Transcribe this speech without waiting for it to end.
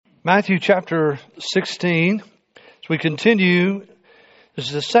Matthew chapter 16. As we continue, this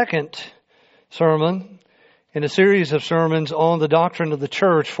is the second sermon in a series of sermons on the doctrine of the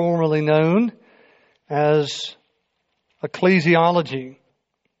church, formerly known as ecclesiology.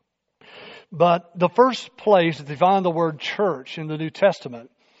 But the first place that they find the word church in the New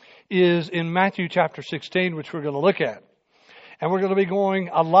Testament is in Matthew chapter 16, which we're going to look at. And we're going to be going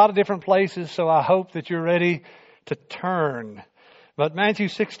a lot of different places, so I hope that you're ready to turn. But Matthew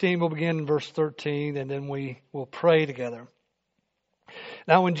 16 will begin in verse 13, and then we will pray together.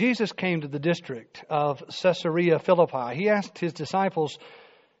 Now, when Jesus came to the district of Caesarea Philippi, he asked his disciples,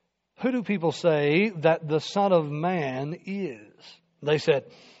 "Who do people say that the Son of Man is?" They said,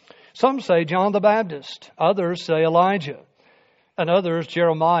 "Some say John the Baptist, others say Elijah, and others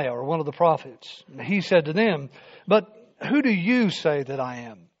Jeremiah or one of the prophets." And he said to them, "But who do you say that I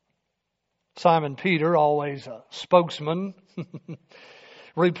am?" Simon Peter, always a spokesman,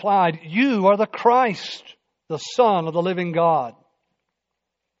 replied, "You are the Christ, the Son of the living God."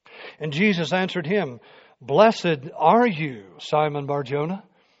 And Jesus answered him, "Blessed are you, Simon Bar-Jonah,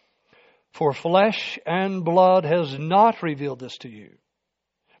 for flesh and blood has not revealed this to you,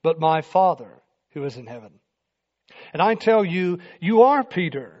 but my Father who is in heaven. And I tell you, you are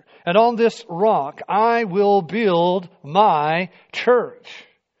Peter, and on this rock I will build my church,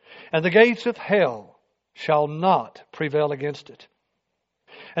 and the gates of hell shall not prevail against it.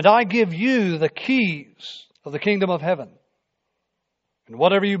 And I give you the keys of the kingdom of heaven. And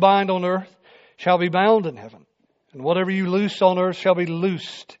whatever you bind on earth shall be bound in heaven, and whatever you loose on earth shall be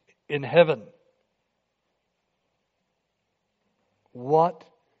loosed in heaven." What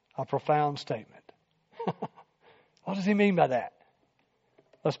a profound statement. What does he mean by that?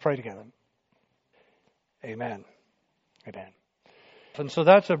 Let's pray together. Amen. Amen. And so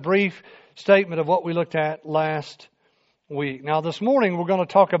that's a brief statement of what we looked at last week. Now this morning we're going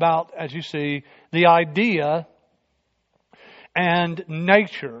to talk about, as you see, the idea and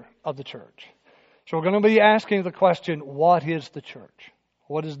nature of the church. So we're going to be asking the question, what is the church?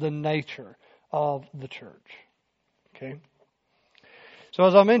 What is the nature of the church? Okay. So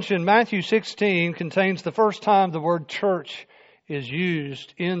as I mentioned, Matthew 16 contains the first time the word church is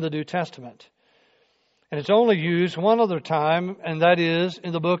used in the New Testament. And it's only used one other time, and that is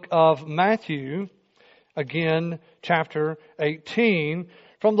in the book of Matthew, again, chapter 18,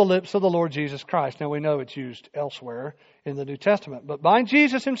 from the lips of the Lord Jesus Christ. Now we know it's used elsewhere in the New Testament, but by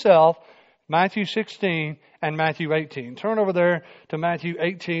Jesus himself, Matthew 16 and Matthew 18. Turn over there to Matthew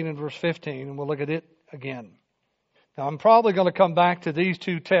 18 and verse 15, and we'll look at it again. Now I'm probably going to come back to these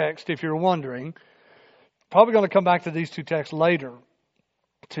two texts, if you're wondering. Probably going to come back to these two texts later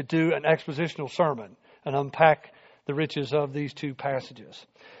to do an expositional sermon and unpack the riches of these two passages.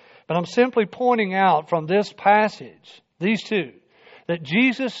 But I'm simply pointing out from this passage, these two, that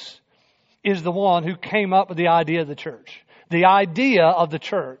Jesus is the one who came up with the idea of the church. The idea of the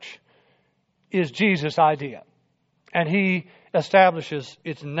church is Jesus' idea. And he establishes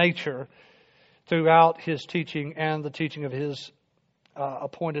its nature throughout his teaching and the teaching of his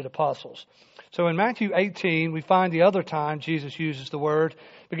appointed apostles. So in Matthew 18, we find the other time Jesus uses the word,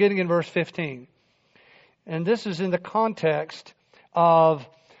 beginning in verse 15. And this is in the context of,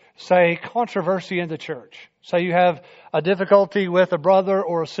 say, controversy in the church. Say you have a difficulty with a brother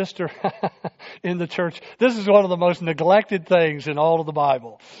or a sister in the church. This is one of the most neglected things in all of the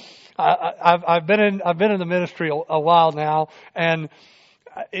Bible. I've been in the ministry a while now, and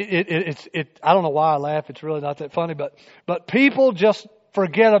it's I don't know why I laugh. It's really not that funny, but people just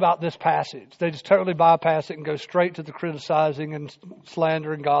forget about this passage. They just totally bypass it and go straight to the criticizing and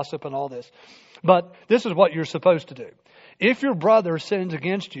slander and gossip and all this. But this is what you're supposed to do. If your brother sins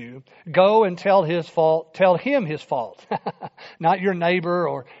against you, go and tell him his fault, not your neighbor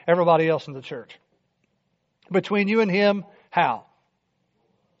or everybody else in the church. Between you and him, how?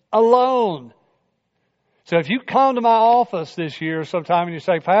 Alone. So if you come to my office this year sometime and you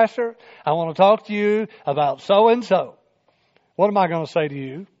say, "Pastor, I want to talk to you about so-and-so," what am I going to say to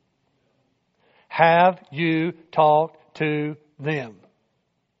you? Have you talked to them?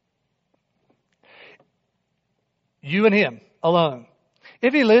 You and him alone.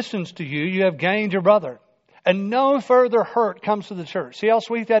 If he listens to you, you have gained your brother. And no further hurt comes to the church. See how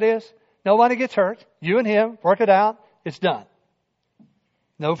sweet that is? Nobody gets hurt. You and him, work it out. It's done.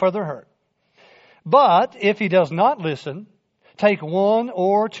 No further hurt. But if he does not listen, take one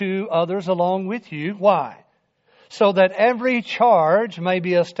or two others along with you. Why? So that every charge may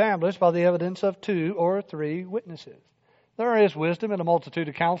be established by the evidence of 2 or 3 witnesses. There is wisdom in a multitude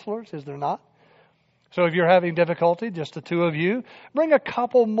of counselors, is there not? So if you're having difficulty, just the two of you, bring a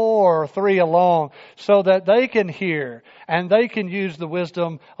couple more or three along so that they can hear and they can use the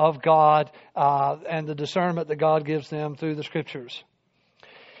wisdom of God and the discernment that God gives them through the Scriptures.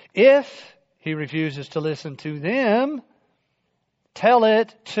 If he refuses to listen to them, tell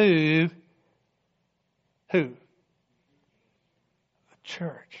it to who? The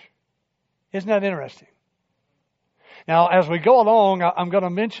church. Isn't that interesting? Now, as we go along, I'm going to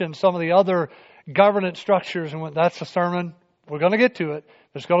mention some of the other governance structures, and that's a sermon. We're going to get to it.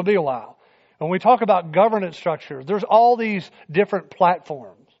 It's going to be a while. When we talk about governance structure, there's all these different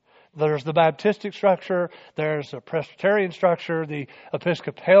platforms. There's the Baptistic structure, there's the Presbyterian structure, the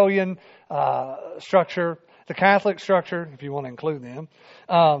Episcopalian structure, the Catholic structure, if you want to include them.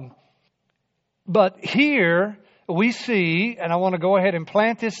 But here we see, and I want to go ahead and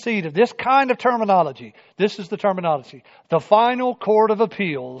plant this seed of this kind of terminology. This is the terminology. The final court of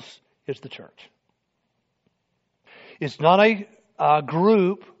appeals is the church. It's not a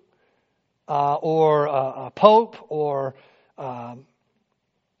group or a pope or a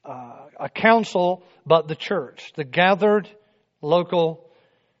council, but the church. The gathered local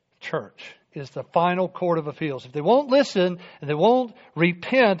church is the final court of appeals. If they won't listen and they won't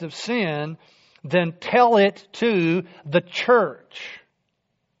repent of sin, then tell it to the church.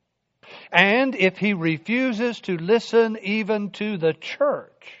 And if he refuses to listen even to the church,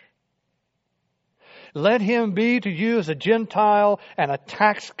 let him be to you as a Gentile and a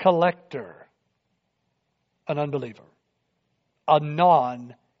tax collector, an unbeliever, a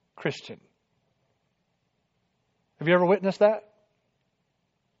non-Christian. Have you ever witnessed that?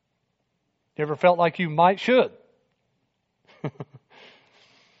 You ever felt like you should?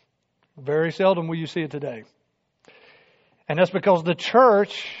 Very seldom will you see it today. And that's because the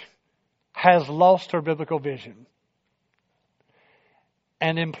church has lost her biblical vision.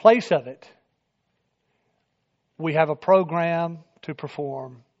 And in place of it, we have a program to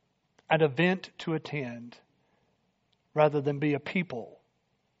perform, an event to attend, rather than be a people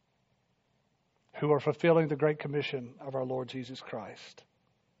who are fulfilling the Great Commission of our Lord Jesus Christ.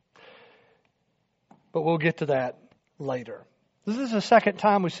 But we'll get to that later. This is the second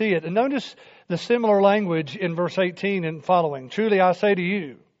time we see it. And notice the similar language in verse 18 and following. Truly I say to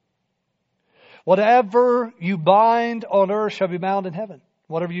you, whatever you bind on earth shall be bound in heaven.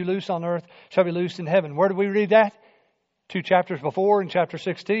 Whatever you loose on earth shall be loosed in heaven. Where do we read that? 2 chapters before, in chapter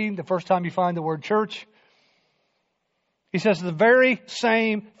 16, the first time you find the word church. He says the very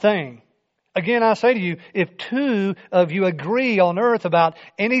same thing. Again, I say to you, if two of you agree on earth about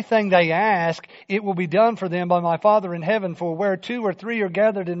anything they ask, it will be done for them by my Father in heaven. For where 2 or 3 are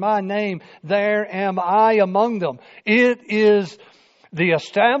gathered in my name, there am I among them. It is the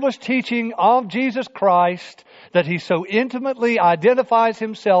established teaching of Jesus Christ that He so intimately identifies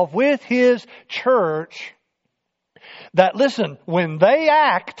Himself with His church that, listen, when they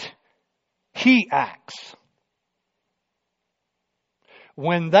act, He acts.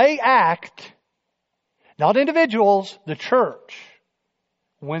 When they act, not individuals, the church.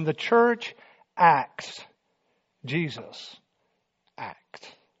 When the church acts, Jesus acts.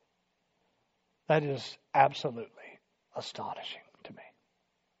 That is absolutely astonishing to me.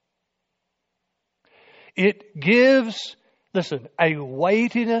 It gives, listen, a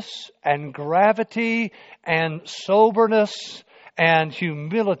weightiness and gravity and soberness and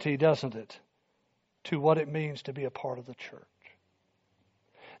humility, doesn't it, to what it means to be a part of the church.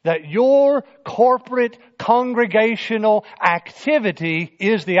 That your corporate congregational activity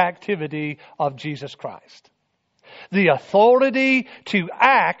is the activity of Jesus Christ. The authority to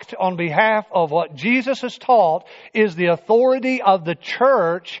act on behalf of what Jesus has taught is the authority of the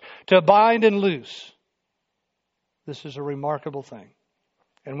church to bind and loose. This is a remarkable thing.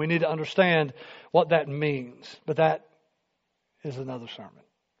 And we need to understand what that means. But that is another sermon.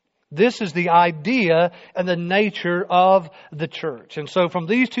 This is the idea and the nature of the church. And so from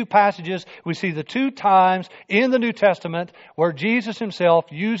these two passages, we see the 2 times in the New Testament where Jesus Himself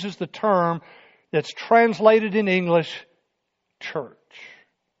uses the term that's translated in English, church.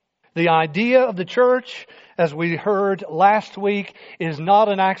 The idea of the church, as we heard last week, is not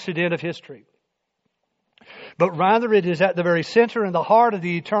an accident of history. But rather it is at the very center and the heart of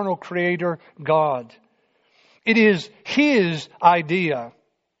the eternal Creator God. It is His idea.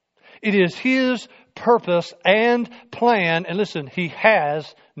 It is His purpose and plan. And listen, He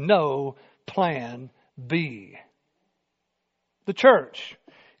has no plan B. The church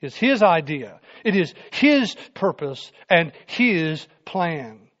is His idea. It is His purpose and His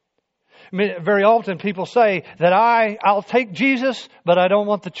plan. I mean, very often people say that I'll take Jesus, but I don't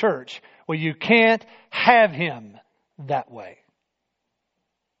want the church. Well, you can't have Him that way.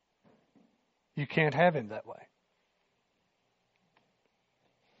 You can't have Him that way.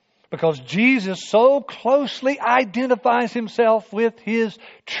 Because Jesus so closely identifies Himself with His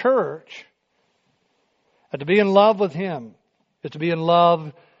church. And to be in love with Him is to be in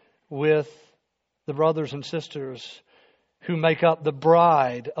love with the brothers and sisters who make up the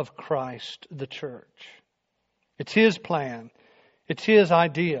bride of Christ, the church. It's His plan, it's His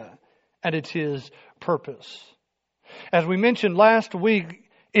idea, and it's His purpose. As we mentioned last week,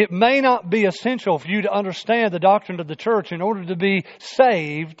 it may not be essential for you to understand the doctrine of the church in order to be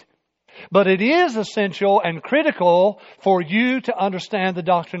saved, but it is essential and critical for you to understand the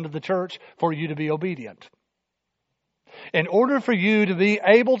doctrine of the church for you to be obedient. In order for you to be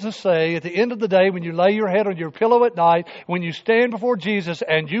able to say at the end of the day, when you lay your head on your pillow at night, when you stand before Jesus,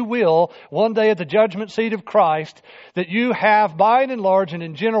 and you will one day at the judgment seat of Christ, that you have by and large and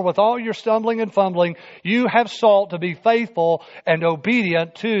in general with all your stumbling and fumbling, you have sought to be faithful and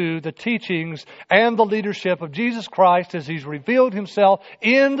obedient to the teachings and the leadership of Jesus Christ as He's revealed Himself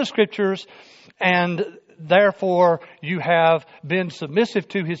in the Scriptures, and therefore you have been submissive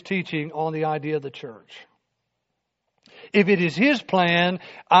to His teaching on the idea of the church. If it is His plan,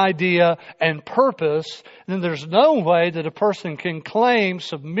 idea, and purpose, then there's no way that a person can claim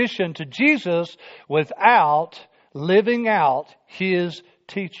submission to Jesus without living out His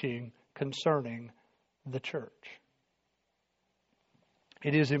teaching concerning the church.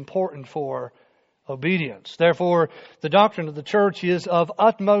 It is important for obedience. Therefore, the doctrine of the church is of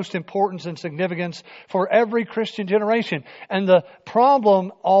utmost importance and significance for every Christian generation. And the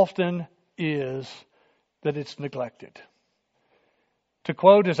problem often is that it's neglected. To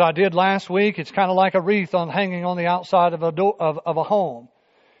quote as I did last week, it's kind of like a wreath hanging on the outside of a home.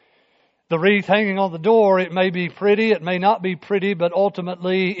 The wreath hanging on the door, it may be pretty, it may not be pretty, but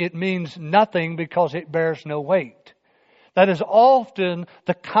ultimately it means nothing because it bears no weight. That is often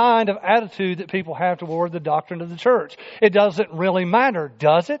the kind of attitude that people have toward the doctrine of the church. It doesn't really matter,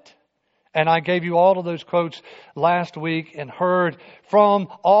 does it? And I gave you all of those quotes last week and heard from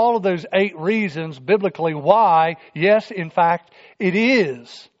all of those 8 reasons biblically why, yes, in fact, it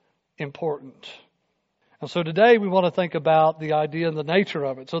is important. And so today we want to think about the idea and the nature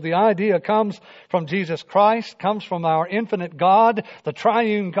of it. So the idea comes from Jesus Christ, comes from our infinite God. The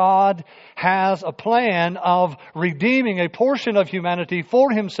triune God has a plan of redeeming a portion of humanity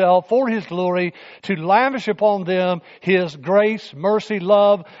for Himself, for His glory, to lavish upon them His grace, mercy,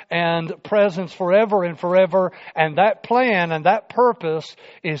 love, and presence forever and forever. And that plan and that purpose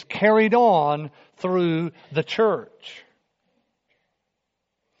is carried on through the church.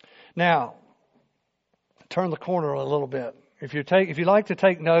 Now, turn the corner a little bit. If you like to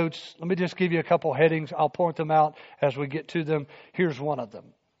take notes, let me just give you a couple headings. I'll point them out as we get to them. Here's one of them.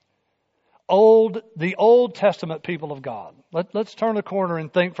 The Old Testament people of God. Let's turn the corner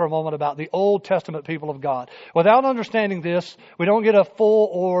and think for a moment about the Old Testament people of God. Without understanding this, we don't get a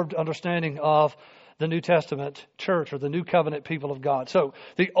full-orbed understanding of the New Testament church or the New Covenant people of God. So,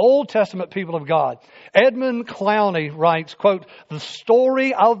 the Old Testament people of God. Edmund Clowney writes, quote, "The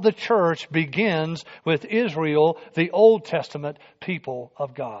story of the church begins with Israel, the Old Testament people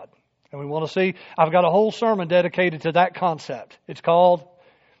of God." And we want to see, I've got a whole sermon dedicated to that concept. It's called,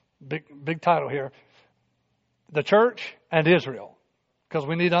 big title here, The Church and Israel. Because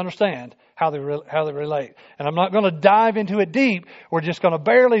we need to understand how they relate. And I'm not going to dive into it deep. We're just going to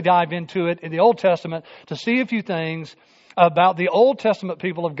barely dive into it in the Old Testament to see a few things about the Old Testament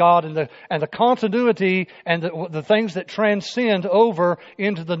people of God and the continuity and the things that transcend over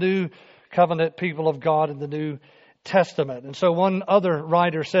into the New Covenant people of God in the New Testament. And so one other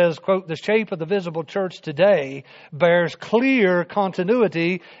writer says, quote, "The shape of the visible church today bears clear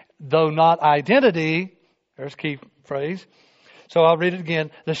continuity, though not identity." There's a key phrase. So I'll read it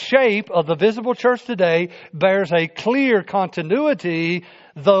again. "The shape of the visible church today bears a clear continuity,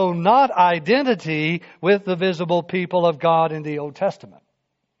 though not identity, with the visible people of God in the Old Testament."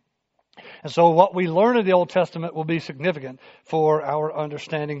 And so what we learn in the Old Testament will be significant for our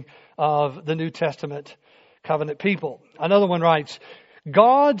understanding of the New Testament covenant people. Another one writes,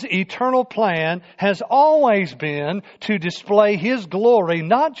 "God's eternal plan has always been to display His glory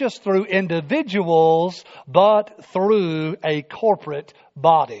not just through individuals, but through a corporate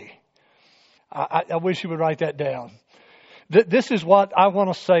body." I wish you would write that down. This is what I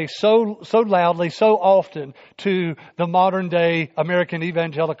want to say so loudly, so often to the modern day American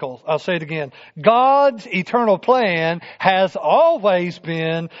evangelicals. I'll say it again. God's eternal plan has always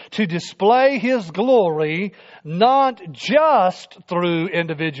been to display His glory, not just through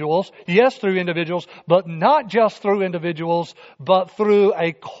individuals. Yes, through individuals, but not just through individuals, but through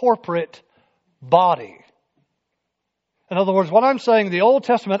a corporate body. In other words, what I'm saying, the Old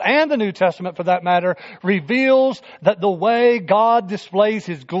Testament and the New Testament for that matter, reveals that the way God displays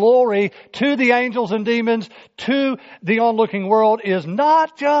His glory to the angels and demons, to the onlooking world, is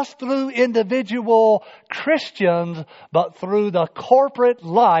not just through individual Christians, but through the corporate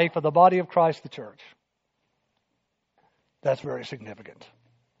life of the body of Christ, the church. That's very significant.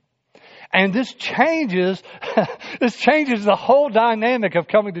 And this changes the whole dynamic of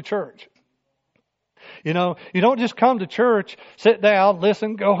coming to church. You know, you don't just come to church, sit down,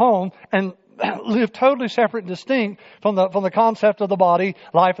 listen, go home, and live totally separate and distinct from the concept of the body,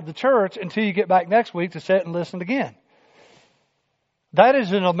 life of the church, until you get back next week to sit and listen again. That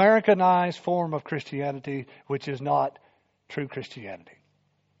is an Americanized form of Christianity, which is not true Christianity.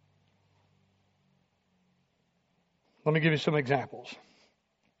 Let me give you some examples.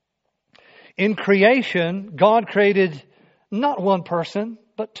 In creation, God created not one person,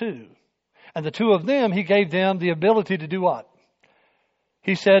 but two. And the two of them, He gave them the ability to do what?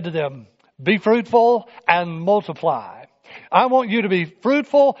 He said to them, be fruitful and multiply. I want you to be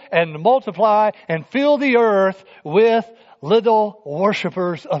fruitful and multiply and fill the earth with little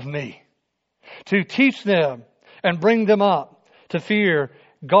worshipers of me. To teach them and bring them up to fear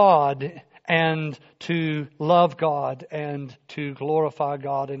God and to love God and to glorify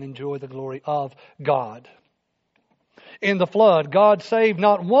God and enjoy the glory of God. In the flood, God saved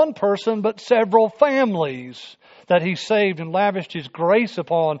not one person, but several families that He saved and lavished His grace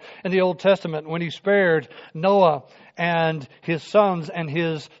upon in the Old Testament when He spared Noah and his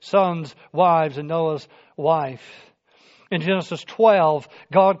sons wives and Noah's wife. In Genesis 12,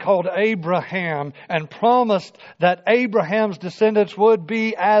 God called Abraham and promised that Abraham's descendants would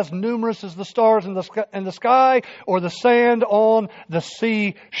be as numerous as the stars in the sky or the sand on the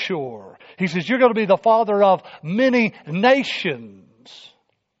seashore. He says, you're going to be the father of many nations.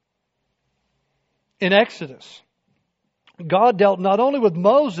 In Exodus, God dealt not only with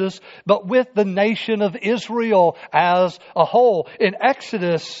Moses, but with the nation of Israel as a whole. In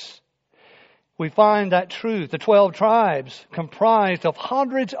Exodus, we find that truth. The 12 tribes comprised of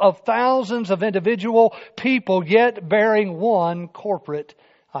hundreds of thousands of individual people, yet bearing one corporate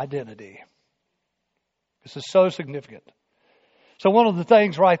identity. This is so significant. So one of the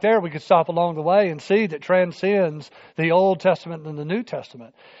things right there we could stop along the way and see that transcends the Old Testament and the New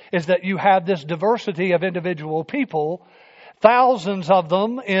Testament is that you have this diversity of individual people, thousands of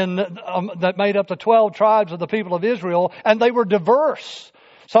them that made up the 12 tribes of the people of Israel, and they were diverse.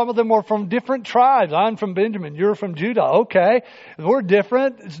 Some of them were from different tribes. I'm from Benjamin. You're from Judah. Okay. We're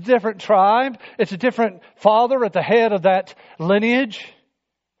different. It's a different tribe. It's a different father at the head of that lineage.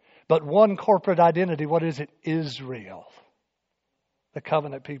 But one corporate identity. What is it? Israel. The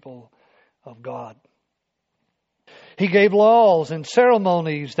covenant people of God. He gave laws and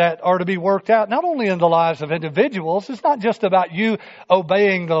ceremonies that are to be worked out not only in the lives of individuals. It's not just about you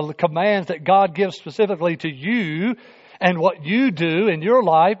obeying the commands that God gives specifically to you and what you do in your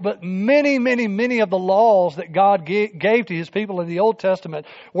life, but many, many, many of the laws that God gave to His people in the Old Testament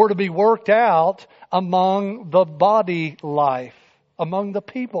were to be worked out among the body life, among the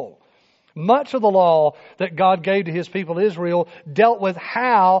people. Much of the law that God gave to His people Israel dealt with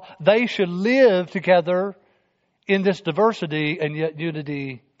how they should live together in this diversity and yet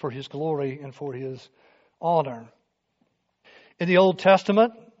unity for His glory and for His honor. In the Old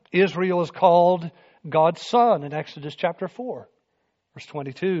Testament, Israel is called God's son in Exodus chapter 4, verse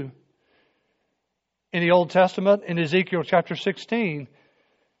 22. In the Old Testament, in Ezekiel chapter 16,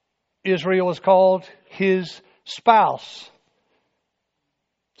 Israel is called His spouse.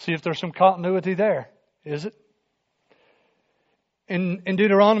 See if there's some continuity there. Is it? In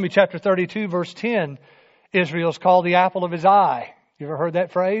Deuteronomy chapter 32, verse 10, Israel is called the apple of His eye. You ever heard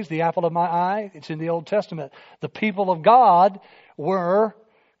that phrase? The apple of my eye? It's in the Old Testament. The people of God were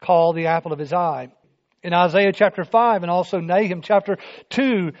called the apple of His eye. In Isaiah chapter 5 and also Nahum chapter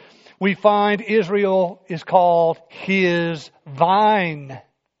 2, we find Israel is called His vine.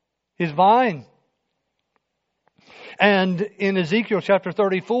 His vine. And in Ezekiel chapter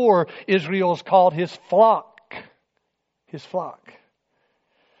 34, Israel is called His flock. His flock.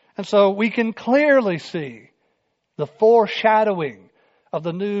 And so we can clearly see the foreshadowing of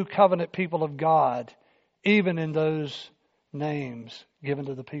the new covenant people of God, even in those names given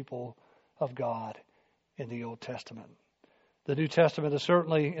to the people of God in the Old Testament. The New Testament is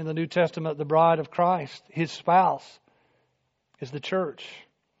certainly, in the New Testament, the bride of Christ. His spouse is the church.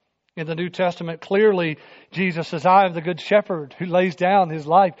 In the New Testament, clearly, Jesus says, I am the good shepherd who lays down His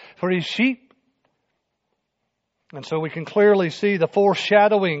life for His sheep. And so we can clearly see the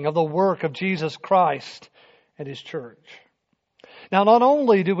foreshadowing of the work of Jesus Christ and His church. Now, not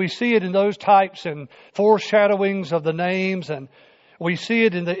only do we see it in those types and foreshadowings of the names, and we see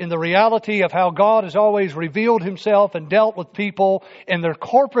it in the reality of how God has always revealed Himself and dealt with people in their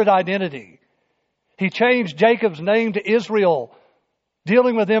corporate identity. He changed Jacob's name to Israel,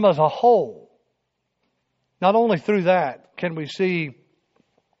 dealing with them as a whole. Not only through that can we see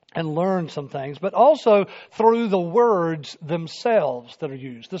and learn some things, but also through the words themselves that are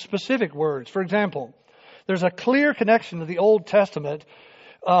used, the specific words. For example, there's a clear connection to the Old Testament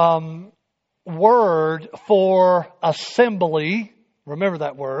word for assembly. Remember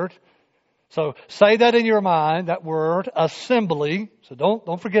that word. So say that in your mind, that word, assembly. So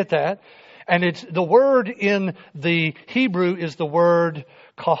don't forget that. And it's the word in the Hebrew is the word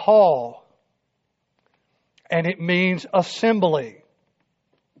kahal. And it means assembly.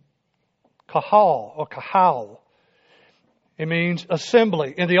 Kahal or kahal. It means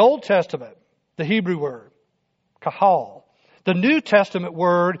assembly. In the Old Testament, the Hebrew word, kahal. The New Testament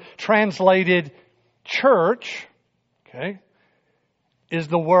word translated church, okay, is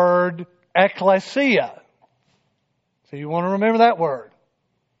the word ecclesia. So you want to remember that word.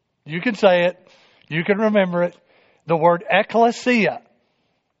 You can say it. You can remember it. The word ecclesia.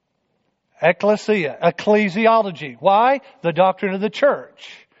 Ecclesia. Ecclesiology. Why? The doctrine of the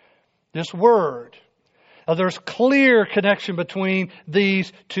church. This word. Now, there's clear connection between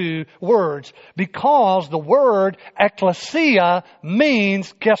these two words because the word ecclesia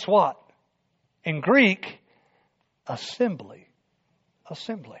means, guess what? In Greek, assembly.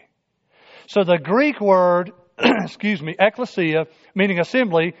 Assembly. So the Greek word, ecclesia, meaning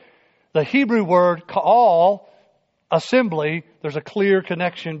assembly, the Hebrew word kaal, assembly, there's a clear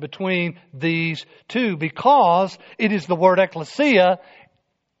connection between these two because it is the word ecclesia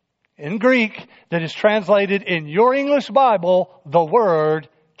in Greek that is translated in your English Bible, the word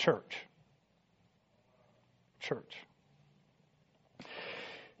church. Church.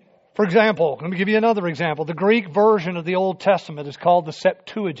 For example, let me give you another example. The Greek version of the Old Testament is called the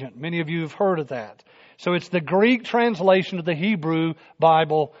Septuagint. Many of you have heard of that. So it's the Greek translation of the Hebrew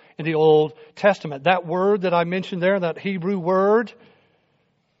Bible in the Old Testament. That word that I mentioned there, that Hebrew word,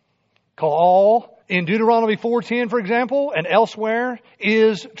 kaal, in Deuteronomy 4:10, for example, and elsewhere,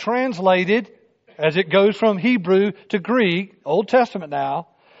 is translated as it goes from Hebrew to Greek, Old Testament now.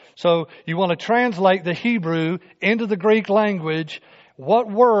 So you want to translate the Hebrew into the Greek language.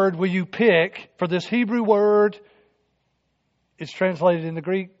 What word will you pick for this Hebrew word? It's translated in the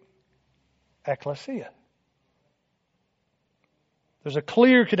Greek, ecclesia. There's a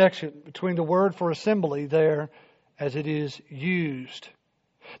clear connection between the word for assembly there as it is used.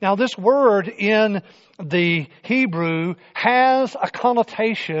 Now, this word in the Hebrew has a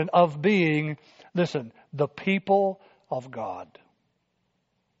connotation of being, listen, the people of God.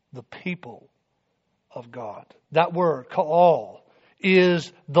 The people of God. That word, ka'al,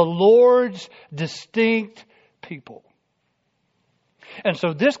 is the Lord's distinct people. And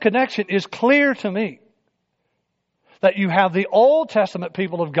so this connection is clear to me. That you have the Old Testament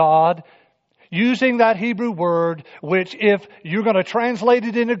people of God using that Hebrew word, which if you're going to translate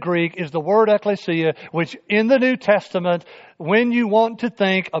it into Greek, is the word ecclesia, which in the New Testament, when you want to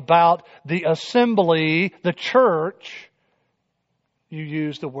think about the assembly, the church, you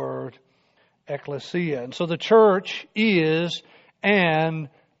use the word ecclesia. And so the church is an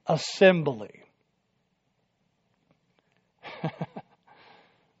assembly.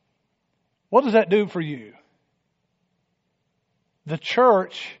 What does that do for you? The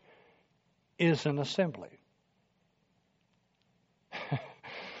church is an assembly.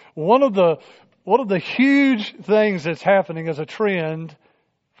 One of the huge things that's happening as a trend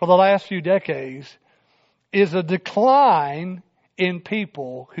for the last few decades is a decline in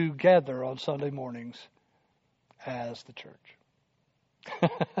people who gather on Sunday mornings as the church.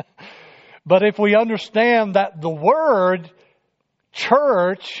 But if we understand that the word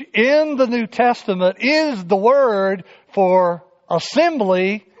church in the New Testament is the word for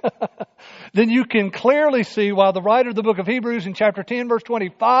assembly, then you can clearly see why the writer of the book of Hebrews in chapter 10, verse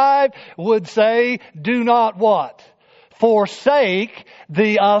 25 would say, do not what? Forsake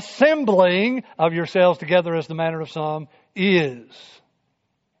the assembling of yourselves together as the manner of some is.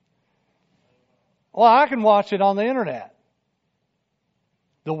 Well, I can watch it on the internet.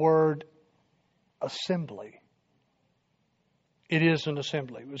 The word assembly. It is an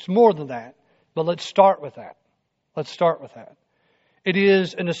assembly. It's more than that. But let's start with that. Let's start with that. It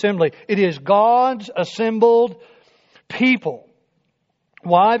is an assembly. It is God's assembled people.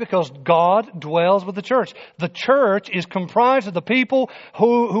 Why? Because God dwells with the church. The church is comprised of the people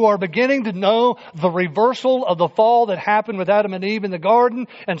who are beginning to know the reversal of the fall that happened with Adam and Eve in the garden.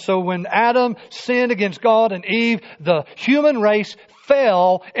 And so when Adam sinned against God and Eve, the human race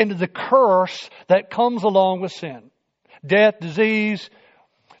fell into the curse that comes along with sin. Death, disease,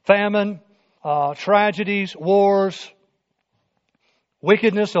 famine, tragedies, wars,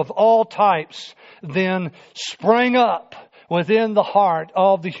 wickedness of all types then sprang up within the heart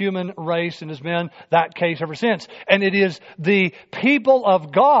of the human race and has been that case ever since. And it is the people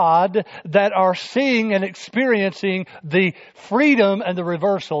of God that are seeing and experiencing the freedom and the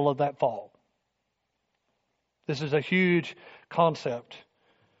reversal of that fall. This is a huge concept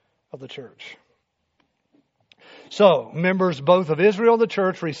of the church. So, members both of Israel and the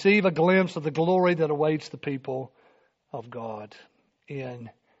church receive a glimpse of the glory that awaits the people of God in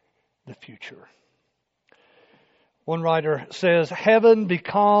the future. One writer says, heaven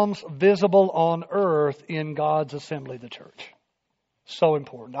becomes visible on earth in God's assembly, the church. So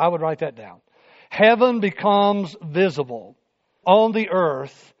important. I would write that down. Heaven becomes visible on the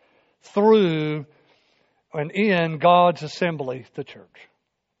earth through and in God's assembly, the church.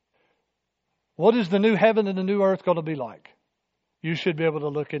 What is the new heaven and the new earth going to be like? You should be able to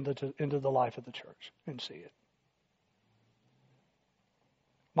look into the life of the church and see it.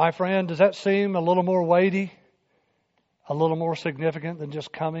 My friend, does that seem a little more weighty? A little more significant than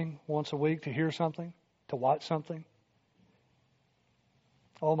just coming once a week to hear something, to watch something?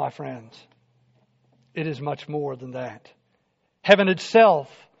 Oh, my friends, it is much more than that. Heaven itself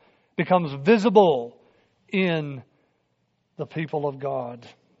becomes visible in the people of God,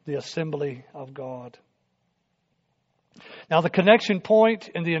 the assembly of God. Now, the connection point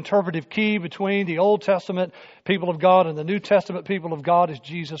and the interpretive key between the Old Testament people of God and the New Testament people of God is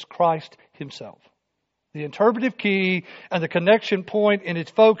Jesus Christ Himself. The interpretive key and the connection point in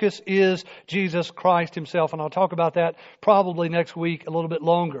its focus is Jesus Christ Himself. And I'll talk about that probably next week a little bit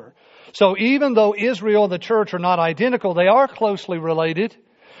longer. So even though Israel and the church are not identical, they are closely related.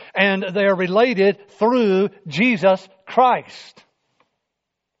 And they are related through Jesus Christ.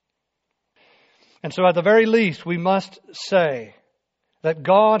 And so at the very least, we must say that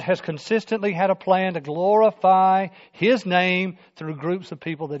God has consistently had a plan to glorify His name through groups of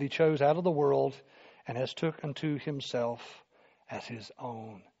people that He chose out of the world and has took unto Himself as His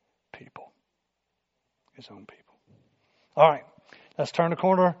own people. His own people. All right, let's turn the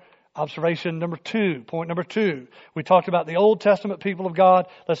corner. Observation number 2. Point number 2. We talked about the Old Testament people of God.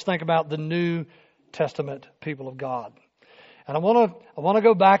 Let's think about the New Testament people of God. And I want to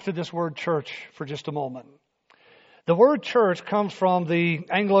go back to this word church for just a moment. The word church comes from the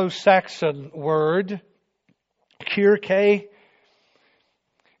Anglo-Saxon word kirke.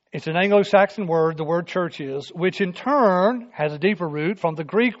 It's an Anglo-Saxon word, the word church is, which in turn has a deeper root from the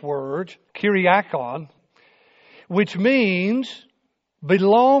Greek word kyriakon, which means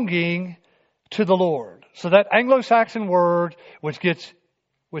belonging to the Lord. So that Anglo-Saxon word, which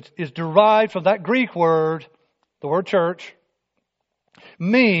is derived from that Greek word, the word church,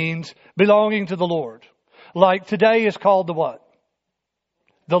 means belonging to the Lord. Like today is called the what?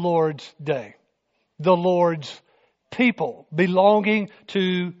 The Lord's Day. The Lord's people belonging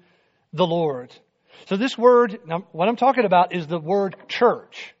to the Lord. So this word, now what I'm talking about is the word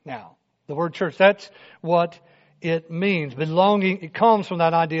church now. The word church, that's what it means. Belonging, it comes from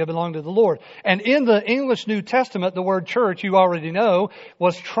that idea of belonging to the Lord. And in the English New Testament, the word church, you already know,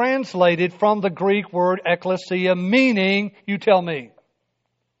 was translated from the Greek word ekklesia, meaning, you tell me.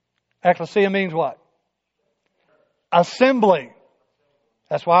 Ekklesia means what? Assembly.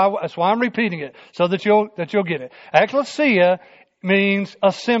 That's why I'm repeating it, so that you'll get it. Ekklesia means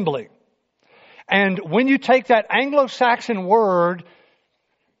assembly. And when you take that Anglo-Saxon word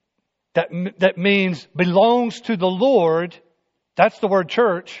that means belongs to the Lord, that's the word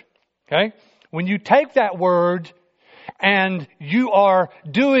church. Okay? When you take that word and you are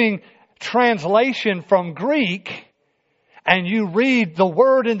doing translation from Greek and you read the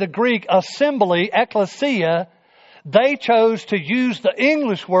word in the Greek assembly, ekklesia, they chose to use the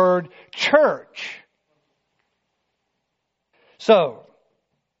English word church. So,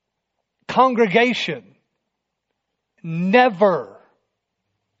 congregation, never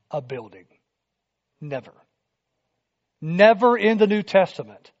a building. Never. Never in the New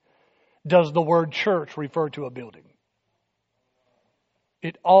Testament does the word church refer to a building.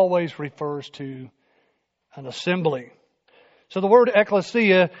 It always refers to an assembly. So the word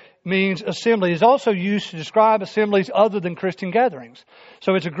ekklesia means assembly. It's also used to describe assemblies other than Christian gatherings.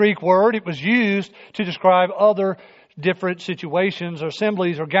 So it's a Greek word. It was used to describe other different situations or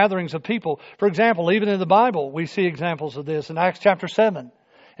assemblies or gatherings of people. For example, even in the Bible, we see examples of this in Acts chapter 7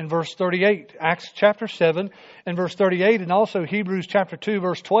 and verse 38. Acts chapter 7 and verse 38, and also Hebrews chapter 2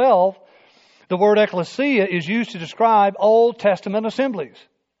 verse 12. The word ecclesia is used to describe Old Testament assemblies.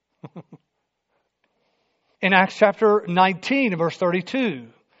 In Acts chapter 19 and verse 32,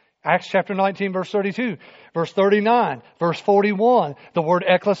 Acts chapter 19 verse 32, verse 39, verse 41, the word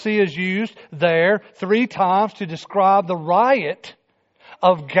ecclesia is used there 3 times to describe the riot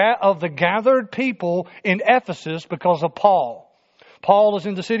of the gathered people in Ephesus because of Paul. Paul is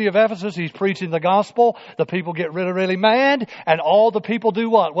in the city of Ephesus. He's preaching the gospel. The people get really, really mad. And all the people do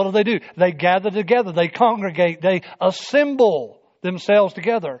what? What do? They gather together. They congregate. They assemble themselves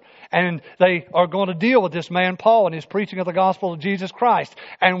together. And they are going to deal with this man Paul and his preaching of the gospel of Jesus Christ.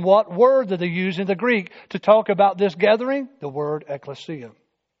 And what word do they use in the Greek to talk about this gathering? The word ecclesia.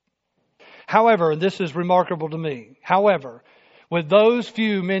 However, and this is remarkable to me, however, with those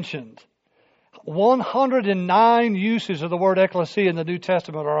few mentioned, 109 uses of the word ecclesia in the New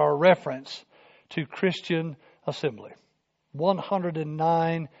Testament are a reference to Christian assembly.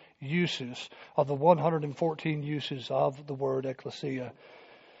 109 uses of the 114 uses of the word ecclesia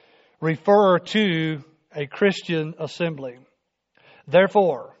refer to a Christian assembly.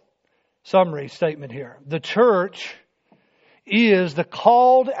 Therefore, summary statement here. The church is the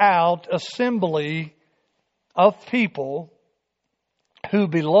called out assembly of people who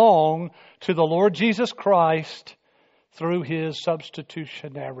belong to the Lord Jesus Christ through His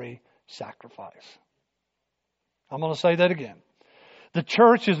substitutionary sacrifice. I'm going to say that again. The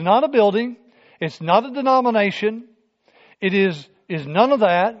church is not a building. It's not a denomination. It is none of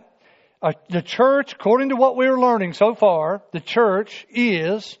that. The church, according to what we're learning so far, the church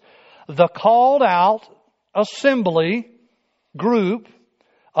is the called out assembly group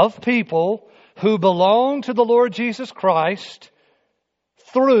of people who belong to the Lord Jesus Christ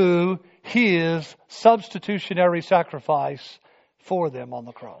through His substitutionary sacrifice for them on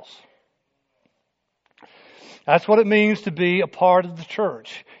the cross. That's what it means to be a part of the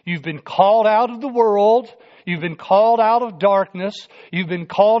church. You've been called out of the world. You've been called out of darkness. You've been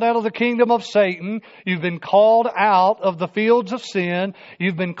called out of the kingdom of Satan. You've been called out of the fields of sin.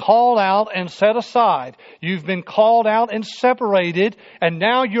 You've been called out and set aside. You've been called out and separated. And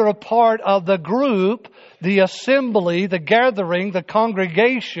now you're a part of the group, the assembly, the gathering, the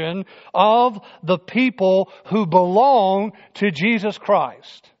congregation of the people who belong to Jesus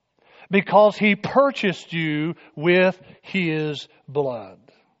Christ. Because He purchased you with His blood.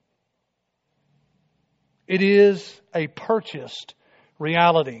 It is a purchased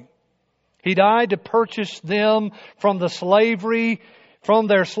reality. He died to purchase them from their slavery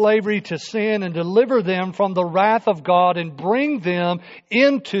to sin and deliver them from the wrath of God and bring them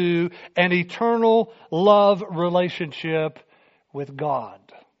into an eternal love relationship with God.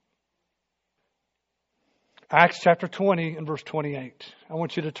 Acts chapter 20 and verse 28. I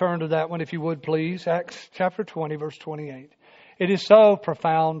want you to turn to that one if you would please. Acts chapter 20 verse 28. It is so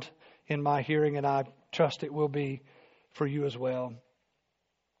profound in my hearing, and I trust it will be for you as well.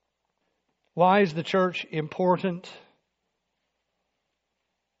 Why is the church important?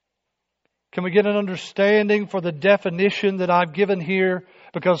 Can we get an understanding for the definition that I've given here?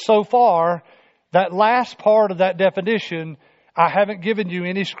 Because so far, that last part of that definition, I haven't given you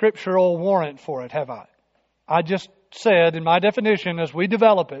any scriptural warrant for it, have I? I just said in my definition as we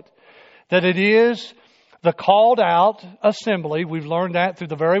develop it, that it is the called out assembly. We've learned that through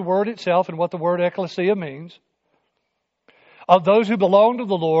the very word itself and what the word ecclesia means. Of those who belong to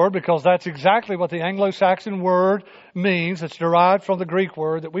the Lord, because that's exactly what the Anglo-Saxon word means. It's derived from the Greek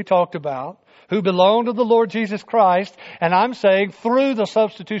word that we talked about. Who belong to the Lord Jesus Christ. And I'm saying through the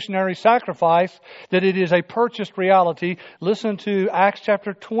substitutionary sacrifice that it is a purchased reality. Listen to Acts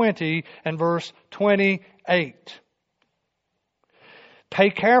chapter 20 and verse 28. Pay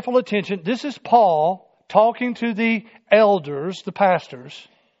careful attention. This is Paul talking to the elders, the pastors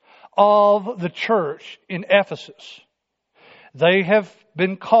of the church in Ephesus. They have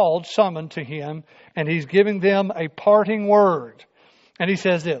been called, summoned to him, and he's giving them a parting word. And he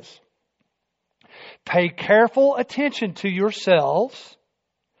says this: pay careful attention to yourselves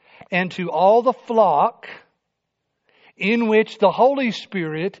and to all the flock in which the Holy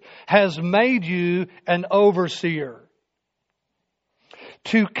Spirit has made you an overseer.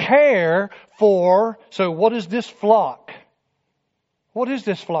 To care for, so what is this flock? What is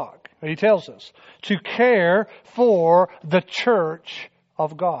this flock? He tells us, to care for the church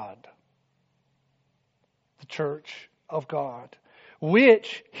of God. The church of God,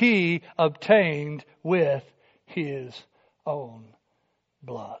 which He obtained with His own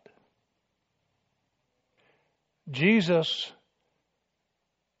blood. Jesus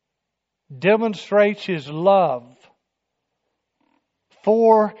demonstrates His love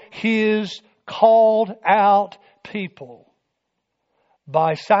for His called out people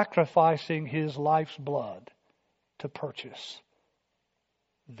by sacrificing His life's blood to purchase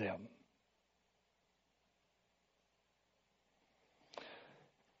them.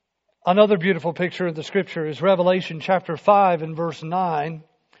 Another beautiful picture in the Scripture is Revelation chapter 5 and verse 9.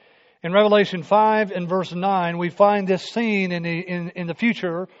 In Revelation 5 and verse 9, we find this scene in the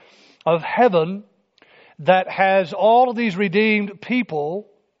future of heaven that has all of these redeemed people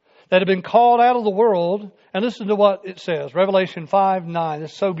that have been called out of the world. And listen to what it says. Revelation 5:9.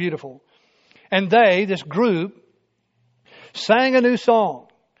 It's so beautiful. And they, this group, sang a new song.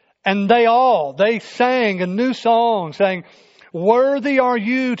 And they sang a new song, saying, "Worthy are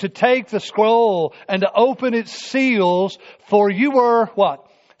you to take the scroll and to open its seals, for you were," what?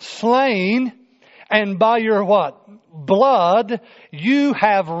 "Slain, and by your," what? "Blood, you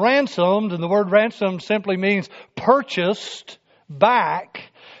have ransomed," and the word ransomed simply means purchased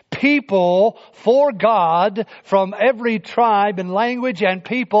back, people for God from every tribe and language and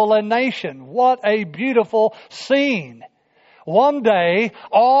people and nation. What a beautiful scene. One day,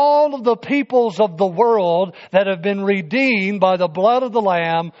 all of the peoples of the world that have been redeemed by the blood of the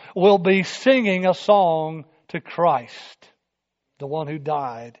Lamb will be singing a song to Christ, the one who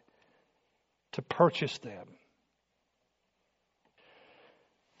died to purchase them.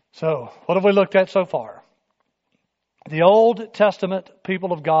 So, what have we looked at so far? The Old Testament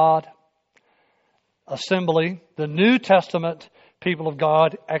people of God, assembly. The New Testament people of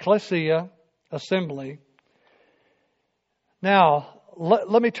God, ecclesia, assembly. Now,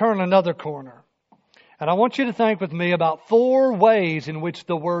 let me turn another corner. And I want you to think with me about 4 ways in which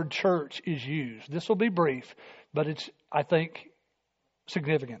the word church is used. This will be brief, but it's, I think,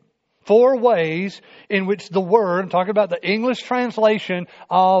 significant. 4 ways in which the word, I'm talking about the English translation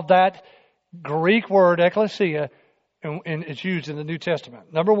of that Greek word, ecclesia, and it's used in the New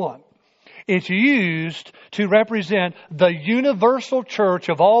Testament. Number 1, it's used to represent the universal church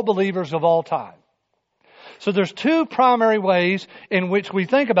of all believers of all time. So there's 2 primary ways in which we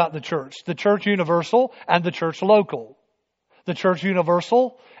think about the church universal and the church local. The church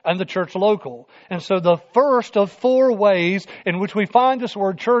universal and the church local. And so the first of 4 ways in which we find this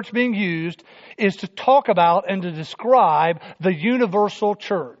word church being used is to talk about and to describe the universal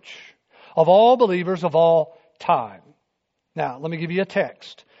church of all believers of all time. Now, let me give you a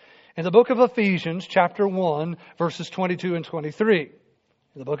text. In the book of Ephesians, chapter 1, verses 22 and 23. In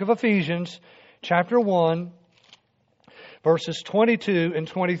the book of Ephesians, chapter 1, verses 22 and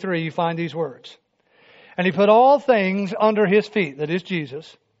 23, you find these words. "And He put all things under His feet," that is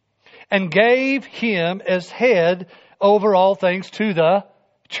Jesus, "and gave Him as head over all things to the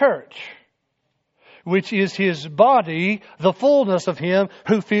church, which is His body, the fullness of Him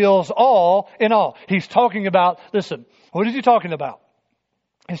who fills all in all." He's talking about, listen, what is He talking about?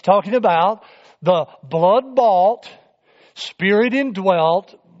 He's talking about the blood-bought,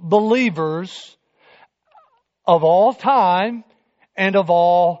 Spirit-indwelt believers of all time and of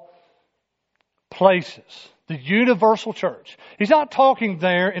all places. The universal church. He's not talking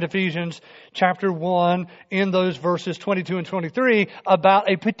there in Ephesians chapter 1 in those verses 22 and 23 about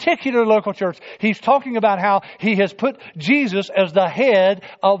a particular local church. He's talking about how He has put Jesus as the head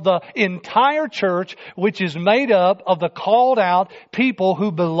of the entire church, which is made up of the called out people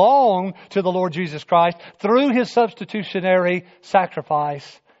who belong to the Lord Jesus Christ through His substitutionary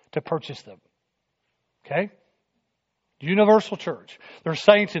sacrifice to purchase them. Okay? Universal church. There's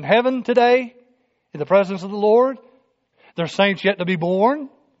saints in heaven today, in the presence of the Lord. There's saints yet to be born.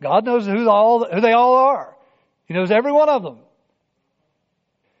 God knows who they all are. He knows every one of them.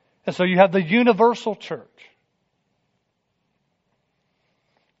 And so you have the universal church.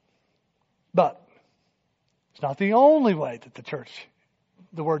 But it's not the only way that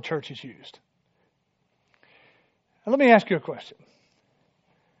the word church is used. Now, let me ask you a question.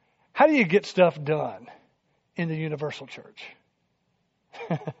 How do you get stuff done in the universal church?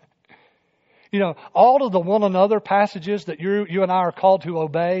 You know, all of the one another passages that you and I are called to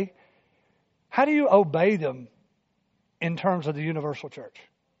obey, how do you obey them in terms of the universal church?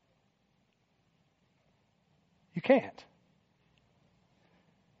 You can't.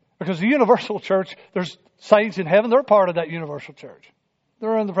 Because the universal church, there's saints in heaven, they're part of that universal church.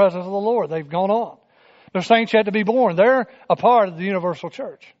 They're in the presence of the Lord. They've gone on. There's saints yet to be born. They're a part of the universal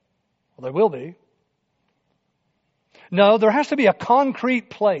church. Well, they will be. No, there has to be a concrete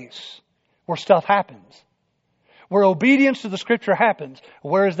place where stuff happens, where obedience to the Scripture happens.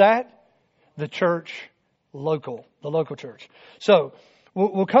 Where is that? The church local, the local church. So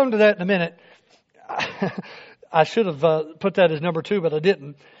we'll come to that in a minute. I should have put that as number 2, but I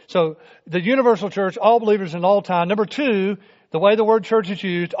didn't. So the universal church, all believers in all time. Number 2, the way the word church is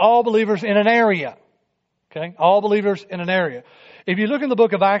used, all believers in an area. Okay? All believers in an area. If you look in the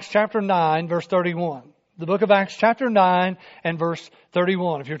book of Acts chapter 9, verse 31. The book of Acts chapter 9 and verse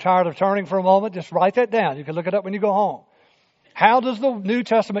 31. If you're tired of turning for a moment, just write that down. You can look it up when you go home. How does the New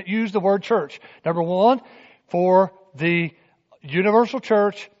Testament use the word church? Number 1, for the universal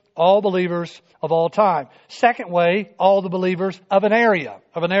church, all believers of all time. Second way, all the believers of an area.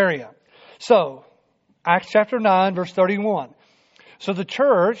 So, Acts chapter 9, verse 31. So the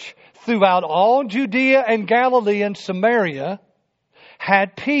church throughout all Judea and Galilee and Samaria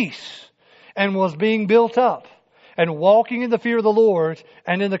had peace and was being built up and walking in the fear of the Lord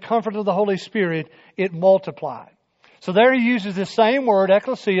and in the comfort of the Holy Spirit, it multiplied. So there he uses the same word,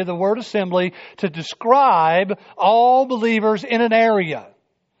 ecclesia, the word assembly, to describe all believers in an area.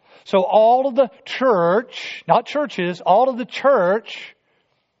 So all of the church, not churches, all of the church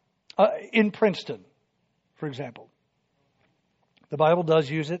in Princeton, for example. The Bible does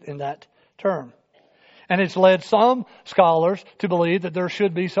use it in that term. And it's led some scholars to believe that there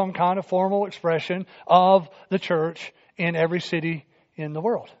should be some kind of formal expression of the church in every city in the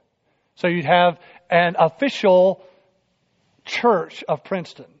world. So you'd have an official church of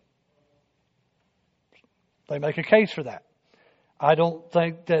Princeton. They make a case for that. I don't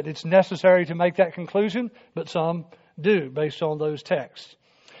think that it's necessary to make that conclusion, but some do based on those texts.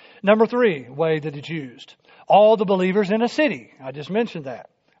 Number 3, way that it's used. All the believers in a city. I just mentioned that.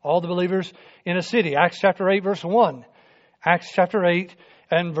 All the believers in a city. Acts chapter 8, verse 1. Acts chapter 8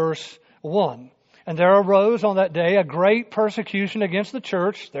 and verse 1. And there arose on that day a great persecution against the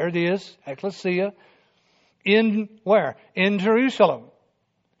church. There it is, ecclesia. In where? In Jerusalem.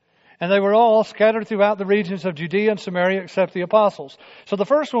 And they were all scattered throughout the regions of Judea and Samaria except the apostles. So the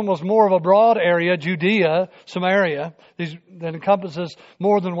first one was more of a broad area, Judea, Samaria, that encompasses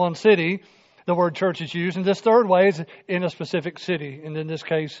more than one city. The word church is used. And this third way is in a specific city. And in this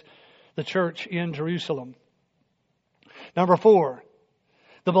case, the church in Jerusalem. Number 4,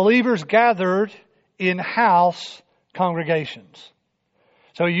 the believers gathered in house congregations.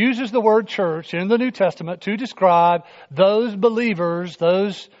 So he uses the word church in the New Testament to describe those believers,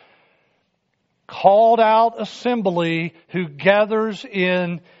 those called out assembly who gathers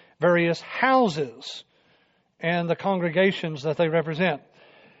in various houses and the congregations that they represent.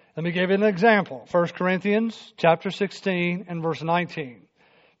 Let me give you an example. 1 Corinthians chapter 16 and verse 19.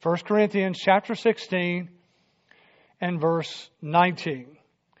 1 Corinthians chapter 16 and verse 19.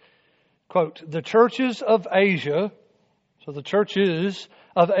 Quote, the churches of Asia, so the churches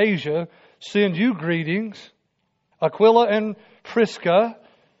of Asia, send you greetings. Aquila and Prisca,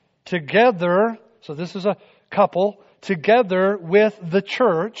 together, so this is a couple, together with the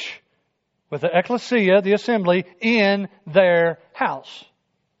church, with the ecclesia, the assembly, in their house.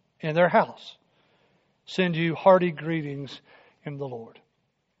 In their house. Send you hearty greetings in the Lord.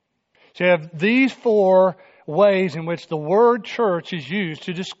 So you have these 4 ways in which the word church is used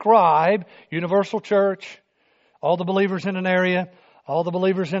to describe universal church, all the believers in an area, all the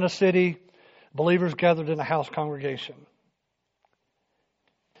believers in a city, believers gathered in a house congregation.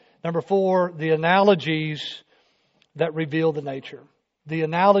 Number 4, the analogies that reveal the nature. The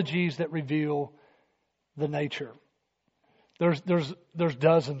analogies that reveal the nature. There's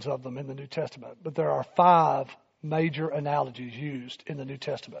dozens of them in the New Testament, but there are 5 major analogies used in the New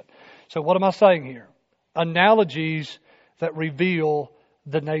Testament. So what am I saying here? Analogies that reveal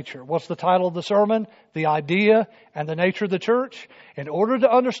the nature. What's the title of the sermon? The idea and the nature of the church. In order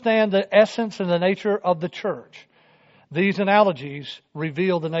to understand the essence and the nature of the church, these analogies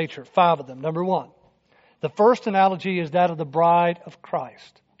reveal the nature. 5 of them. Number 1, the first analogy is that of the bride of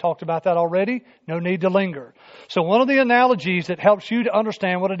Christ. Talked about that already. No need to linger. So one of the analogies that helps you to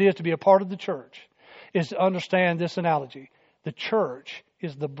understand what it is to be a part of the church is to understand this analogy. The church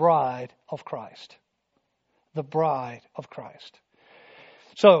is the bride of Christ. The bride of Christ.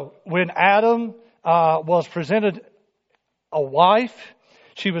 So when Adam was presented a wife,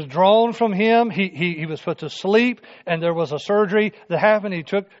 she was drawn from him. He was put to sleep, and there was a surgery that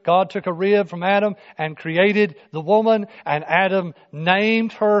happened. God took a rib from Adam and created the woman, and Adam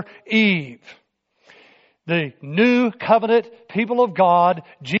named her Eve. The new covenant people of God,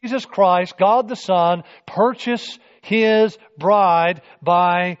 Jesus Christ, God the Son, purchased His bride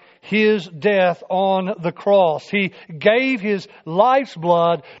by His death on the cross. He gave His life's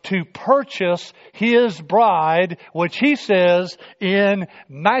blood to purchase His bride, which He says in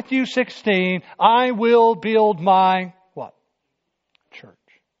Matthew 16, I will build my, what? Church.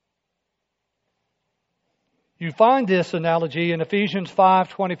 You find this analogy in Ephesians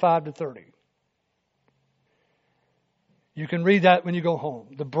 5:25-30. You can read that when you go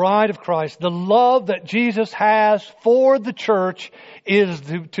home. The bride of Christ, the love that Jesus has for the church is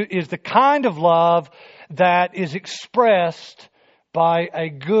the kind of love that is expressed by a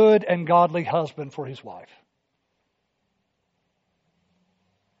good and godly husband for his wife.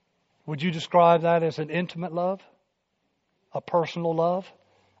 Would you describe that as an intimate love? A personal love?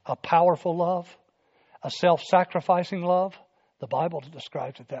 A powerful love? A self-sacrificing love? The Bible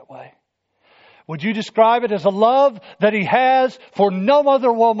describes it that way. Would you describe it as a love that he has for no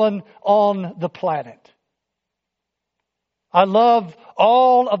other woman on the planet? I love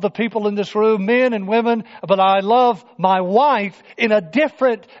all of the people in this room, men and women, but I love my wife in a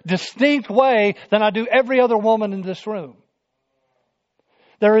different, distinct way than I do every other woman in this room.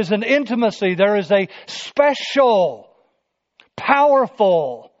 There is an intimacy, there is a special,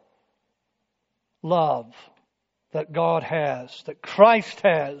 powerful love that God has, that Christ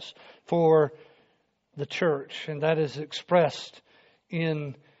has for the church. And that is expressed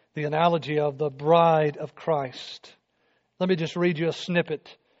in the analogy of the bride of Christ. Let me just read you a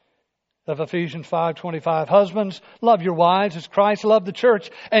snippet of Ephesians 5:25. Husbands, love your wives as Christ loved the church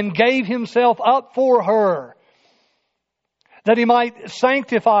and gave himself up for her, that he might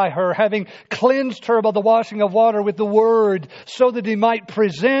sanctify her, having cleansed her by the washing of water with the word, so that he might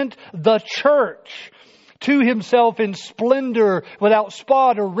present the church to himself in splendor, without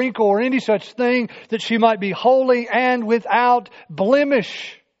spot or wrinkle or any such thing, that she might be holy and without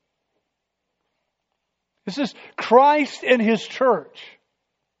blemish. This is Christ and his church.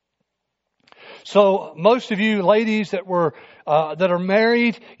 So most of you ladies that are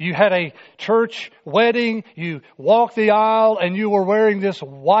married, you had a church wedding, you walked the aisle and you were wearing this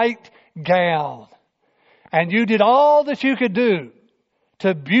white gown. And you did all that you could do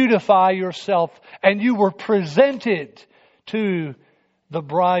to beautify yourself, and you were presented to the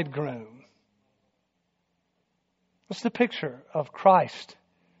bridegroom. What's the picture of Christ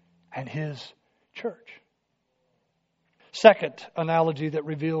and his church? Second analogy that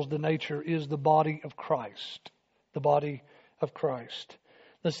reveals the nature is the body of Christ. The body of Christ.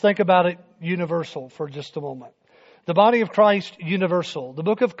 Let's think about it universal for just a moment. The body of Christ universal. The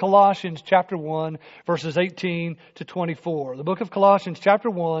book of Colossians chapter 1 verses 18 to 24. The book of Colossians chapter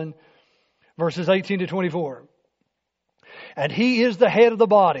 1 verses 18 to 24. And he is the head of the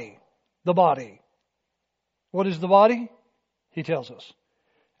body. The body. What is the body? He tells us.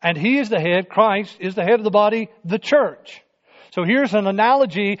 And he is the head, Christ is the head of the body, the church. So here's an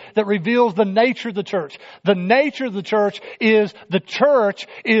analogy that reveals the nature of the church. The nature of the church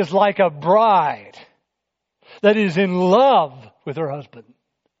is like a bride that is in love with her husband.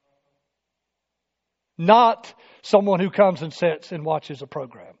 Not someone who comes and sits and watches a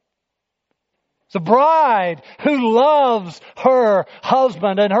program. It's a bride who loves her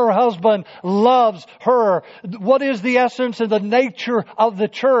husband and her husband loves her. What is the essence and the nature of the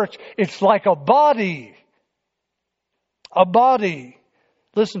church? It's like a body. A body.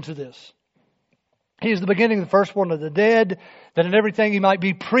 Listen to this. He is the beginning, the firstborn of the dead, that in everything he might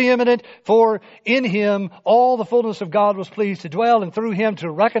be preeminent. For in him all the fullness of God was pleased to dwell, and through him to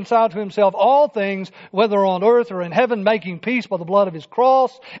reconcile to himself all things, whether on earth or in heaven, making peace by the blood of his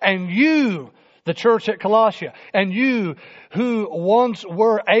cross. And you, the church at Colossia, and you who once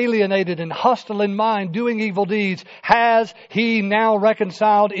were alienated and hostile in mind, doing evil deeds, has he now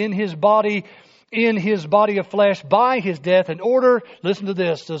reconciled in his body of flesh by his death, in order, listen to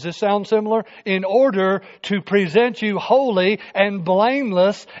this, does this sound similar? In order to present you holy and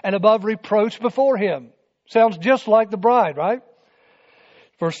blameless and above reproach before him. Sounds just like the bride, right?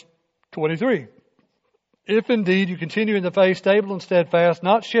 Verse 23. If indeed you continue in the faith, stable and steadfast,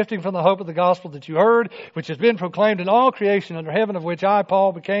 not shifting from the hope of the gospel that you heard, which has been proclaimed in all creation under heaven, of which I,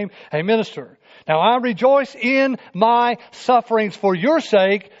 Paul, became a minister. Now I rejoice in my sufferings for your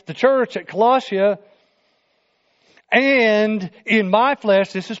sake, the church at Colossia, and in my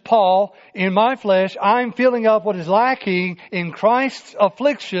flesh, this is Paul, in my flesh, I'm filling up what is lacking in Christ's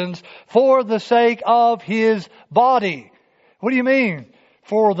afflictions for the sake of his body. What do you mean?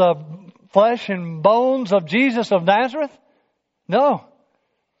 For the flesh and bones of Jesus of Nazareth? No.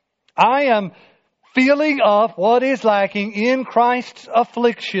 I am filling up what is lacking in Christ's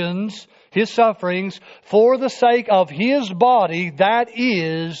afflictions, his sufferings, for the sake of his body, that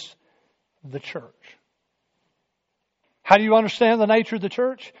is the church. How do you understand the nature of the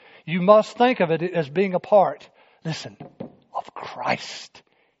church? You must think of it as being a part, listen, of Christ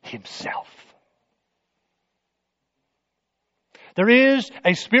himself. There is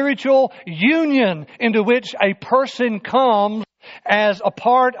a spiritual union into which a person comes as a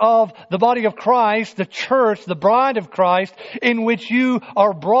part of the body of Christ, the church, the bride of Christ, in which you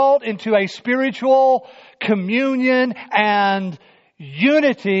are brought into a spiritual communion and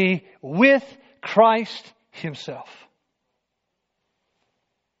unity with Christ Himself.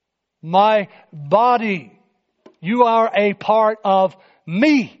 My body, you are a part of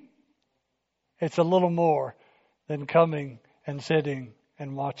me. It's a little more than coming and sitting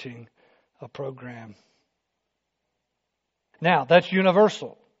and watching a program. Now, that's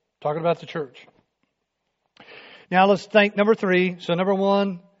universal. Talking about the church. Now, let's think number 3. So, number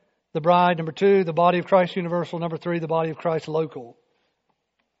 1, the bride. Number 2, the body of Christ universal. Number 3, the body of Christ local.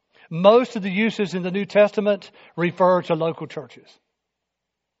 Most of the uses in the New Testament refer to local churches.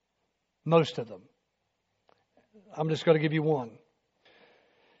 Most of them. I'm just going to give you one.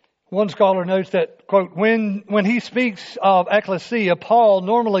 One scholar notes that, quote, when he speaks of ecclesia, Paul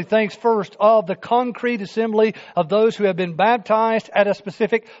normally thinks first of the concrete assembly of those who have been baptized at a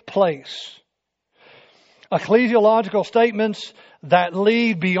specific place. Ecclesiological statements that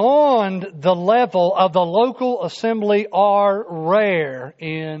lead beyond the level of the local assembly are rare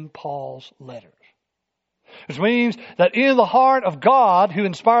in Paul's letters. Which means that in the heart of God, who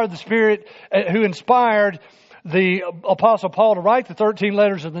inspired the Apostle Paul to write the 13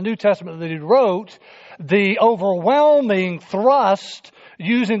 letters of the New Testament that he wrote, the overwhelming thrust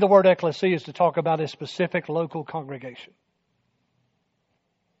using the word ecclesia is to talk about a specific local congregation.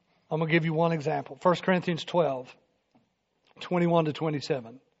 I'm going to give you one example. 1 Corinthians 12, 21 to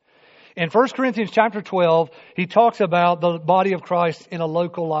 27. In 1 Corinthians chapter 12, he talks about the body of Christ in a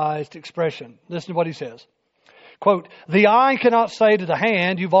localized expression. Listen to what he says. Quote, the eye cannot say to the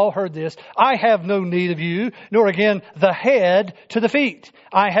hand, you've all heard this, I have no need of you, nor again the head to the feet.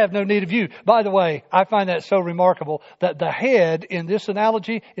 I have no need of you. By the way, I find that so remarkable that the head in this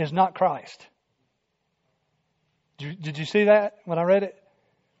analogy is not Christ. Did you see that when I read it?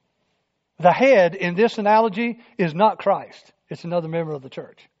 The head in this analogy is not Christ. It's another member of the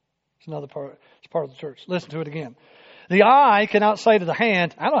church. It's another part. It's part of the church. Listen to it again. The eye cannot say to the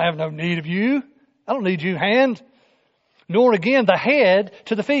hand, I don't have no need of you. I don't need you, hand. Nor again the head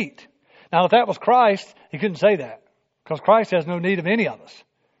to the feet. Now, if that was Christ, he couldn't say that, because Christ has no need of any of us.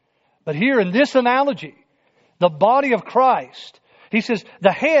 But here in this analogy, the body of Christ, he says,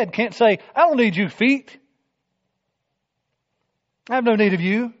 the head can't say, I don't need you, feet. I have no need of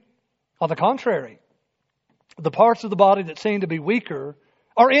you. On the contrary, the parts of the body that seem to be weaker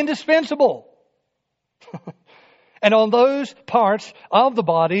are indispensable. And on those parts of the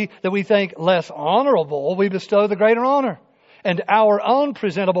body that we think less honorable, we bestow the greater honor. And our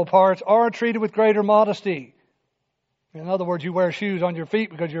unpresentable parts are treated with greater modesty. In other words, you wear shoes on your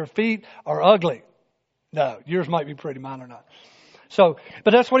feet because your feet are ugly. No, yours might be pretty, mine are not. So,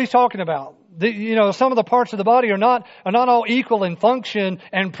 but that's what he's talking about. Some of the parts of the body are not all equal in function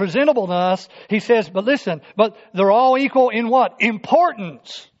and presentableness. He says, but listen, but they're all equal in what?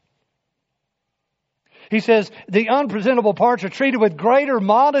 Importance. He says, the unpresentable parts are treated with greater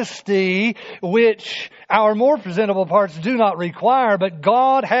modesty, which our more presentable parts do not require, but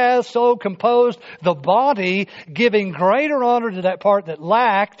God has so composed the body, giving greater honor to that part that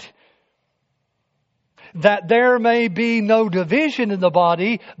lacked, that there may be no division in the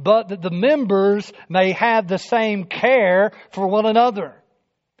body, but that the members may have the same care for one another.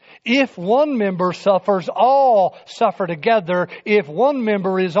 If one member suffers, all suffer together. If one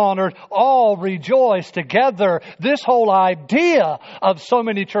member is honored, all rejoice together. This whole idea of so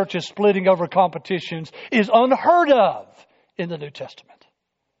many churches splitting over competitions is unheard of in the New Testament.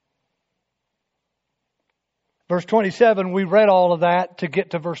 Verse 27, we read all of that to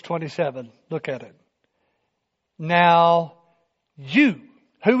get to verse 27. Look at it. Now, you.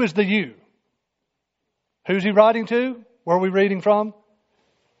 Who is the you? Who's he writing to? Where are we reading from?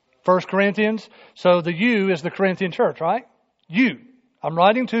 1 Corinthians. So the you is the Corinthian church, right? You. I'm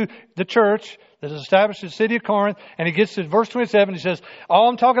writing to the church that is established in the city of Corinth. And he gets to verse 27. He says,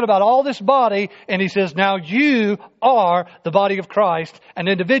 I'm talking about all this body. And he says, now you are the body of Christ and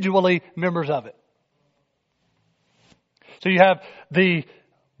individually members of it. So you have the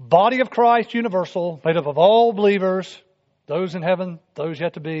body of Christ universal, made up of all believers, those in heaven, those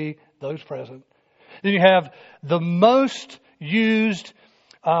yet to be, those present. Then you have the most used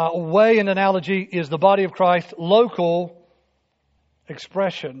way and analogy is the body of Christ, local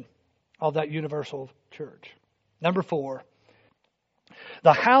expression of that universal church. Number 4,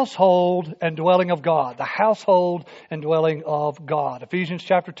 the household and dwelling of God. The household and dwelling of God. Ephesians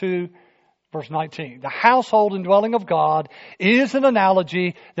chapter 2, verse 19. The household and dwelling of God is an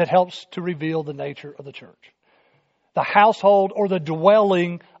analogy that helps to reveal the nature of the church. The household or the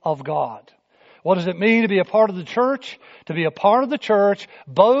dwelling of God. What does it mean to be a part of the church? To be a part of the church,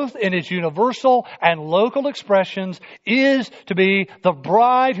 both in its universal and local expressions, is to be the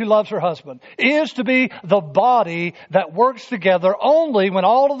bride who loves her husband, is to be the body that works together only when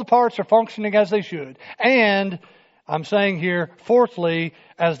all of the parts are functioning as they should. And I'm saying here, fourthly,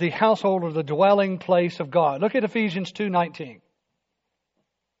 as the household or the dwelling place of God. Look at Ephesians 2:19.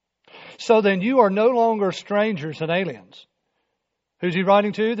 So then you are no longer strangers and aliens. Who's he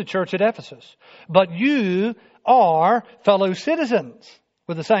writing to? The church at Ephesus. But you are fellow citizens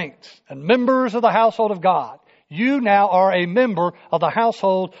with the saints and members of the household of God. You now are a member of the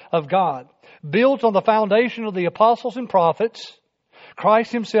household of God, built on the foundation of the apostles and prophets,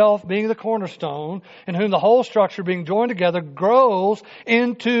 Christ himself being the cornerstone, in whom the whole structure being joined together grows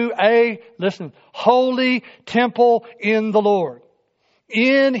into a, listen, holy temple in the Lord.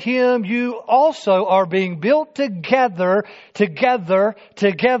 In him you also are being built together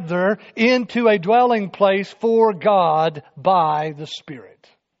into a dwelling place for God by the Spirit.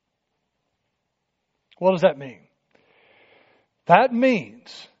 What does that mean? That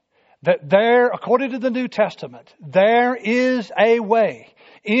means that there, according to the New Testament, there is a way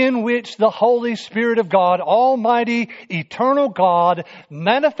in which the Holy Spirit of God, Almighty, eternal God,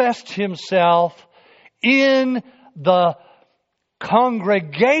 manifests himself in the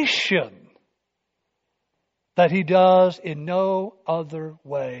congregation that he does in no other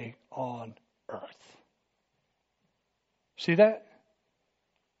way on earth. See that?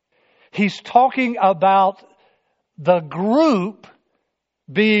 He's talking about the group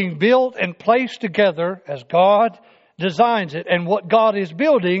being built and placed together as God designs it. And what God is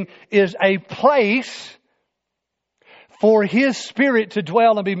building is a place for his Spirit to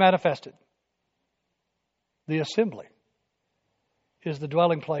dwell and be manifested. The assembly is the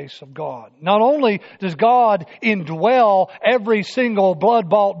dwelling place of God. Not only does God indwell every single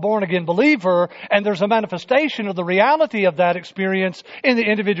blood-bought, born-again believer, and there's a manifestation of the reality of that experience in the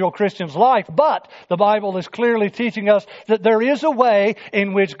individual Christian's life, but the Bible is clearly teaching us that there is a way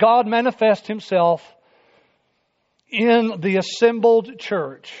in which God manifests himself in the assembled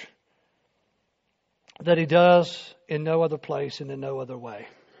church that he does in no other place and in no other way.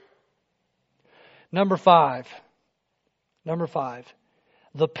 Number five,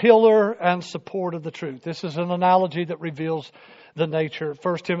 the pillar and support of the truth. This is an analogy that reveals the nature.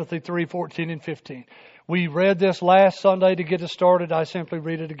 1 Timothy 3:14 and 15. We read this last Sunday to get us started. I simply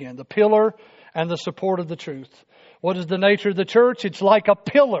read it again. The pillar and the support of the truth. What is the nature of the church? It's like a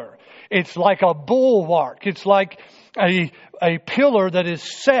pillar. It's like a bulwark. It's like a pillar that is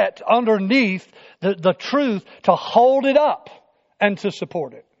set underneath the truth to hold it up and to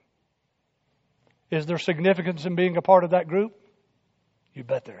support it. Is there significance in being a part of that group? You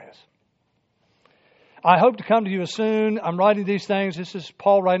bet there is. I hope to come to you as soon. I'm writing these things. This is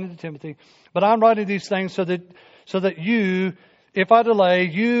Paul writing to Timothy. But I'm writing these things so that you, if I delay,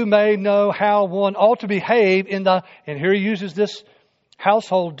 you may know how one ought to behave in the, and here he uses this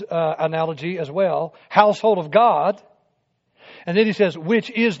household analogy as well, household of God. And then he says,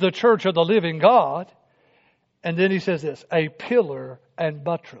 which is the church of the living God. And then he says this, a pillar and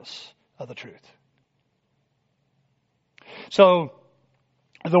buttress of the truth. So,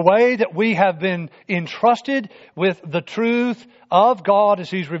 the way that we have been entrusted with the truth of God as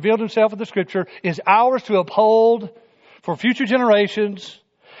he's revealed himself in the Scripture is ours to uphold for future generations.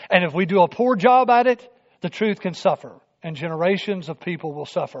 And if we do a poor job at it, the truth can suffer. And generations of people will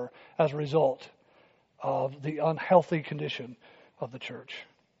suffer as a result of the unhealthy condition of the church.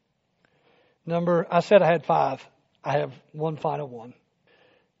 I said I had 5. I have one final one.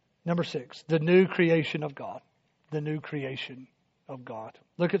 Number 6, the new creation of God. The new creation of God.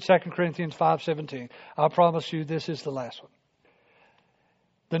 Look at 2 Corinthians 5:17. I promise you this is the last one.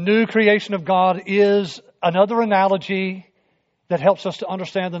 The new creation of God is another analogy that helps us to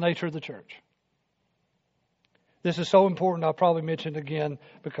understand the nature of the church. This is so important, I'll probably mention it again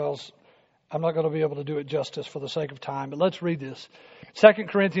because I'm not going to be able to do it justice for the sake of time. But let's read this. 2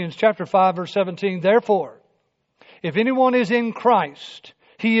 Corinthians chapter 5, verse 17. Therefore, if anyone is in Christ,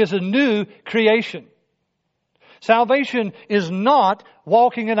 he is a new creation. Salvation is not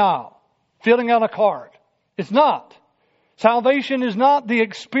walking an aisle, filling out a card. It's not. Salvation is not the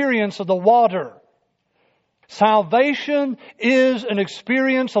experience of the water. Salvation is an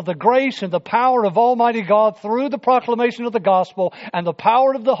experience of the grace and the power of Almighty God through the proclamation of the gospel and the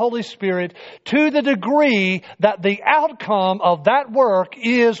power of the Holy Spirit to the degree that the outcome of that work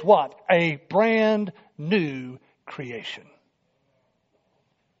is what? A brand new creation.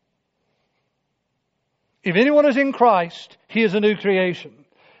 If anyone is in Christ, he is a new creation.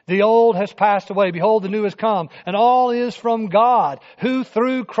 The old has passed away. Behold, the new has come. And all is from God, who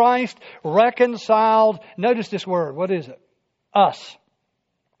through Christ reconciled, notice this word, what is it? Us.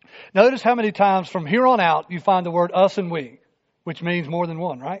 Notice how many times from here on out you find the word us and we, which means more than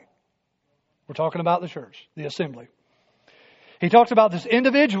one, right? We're talking about the church, the assembly. He talks about this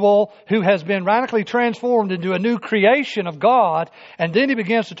individual who has been radically transformed into a new creation of God, and then he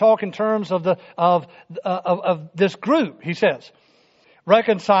begins to talk in terms of this group. He says,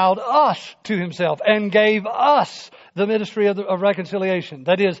 reconciled us to himself and gave us the ministry of reconciliation.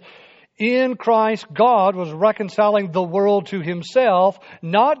 That is, in Christ, God was reconciling the world to himself,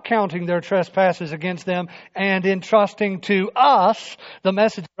 not counting their trespasses against them, and entrusting to us the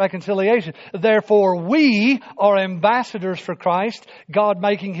message of reconciliation. Therefore, we are ambassadors for Christ, God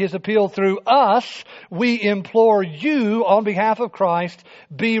making his appeal through us. We implore you on behalf of Christ,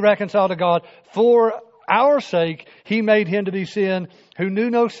 be reconciled to God. For our sake, he made him to be sin who knew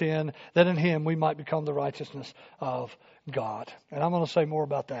no sin, that in him we might become the righteousness of God. And I'm going to say more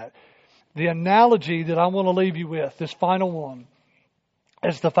about that. The analogy that I want to leave you with, this final one,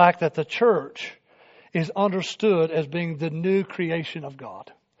 is the fact that the church is understood as being the new creation of God.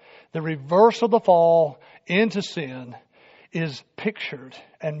 The reverse of the fall into sin is pictured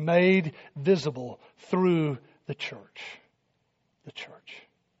and made visible through the church. The church.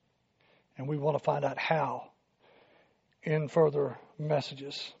 And we want to find out how in further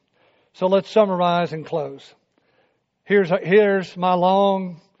messages. So let's summarize and close. Here's my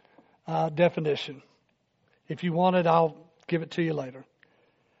long definition. If you want it, I'll give it to you later.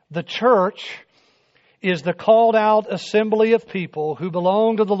 The church is the called out assembly of people who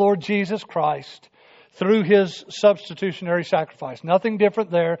belong to the Lord Jesus Christ through his substitutionary sacrifice. Nothing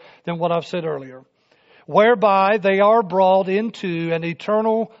different there than what I've said earlier. Whereby they are brought into an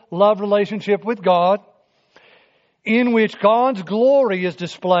eternal love relationship with God, in which God's glory is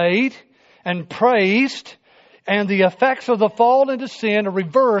displayed and praised, and the effects of the fall into sin are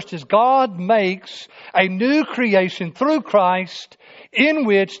reversed as God makes a new creation through Christ, in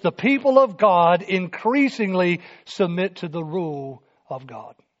which the people of God increasingly submit to the rule of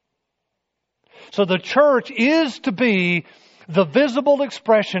God. So the church is to be the visible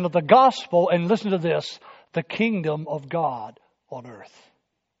expression of the gospel, and listen to this, the kingdom of God on earth.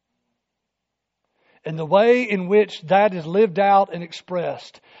 And the way in which that is lived out and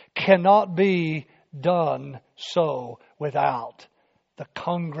expressed cannot be done so without the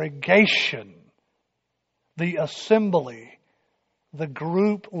congregation, the assembly, the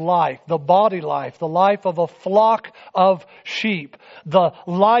group life, the body life, the life of a flock of sheep, the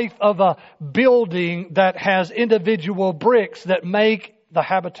life of a building that has individual bricks that make the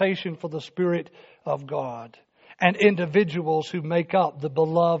habitation for the Spirit of God, and individuals who make up the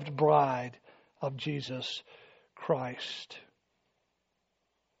beloved bride of Jesus Christ.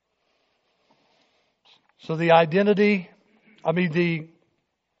 So the idea of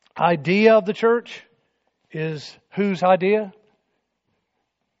the church is whose idea?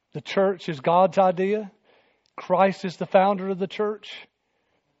 The church is God's idea. Christ is the founder of the church.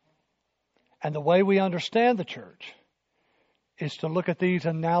 And the way we understand the church is to look at these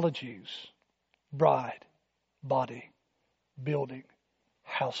analogies: bride, body, building,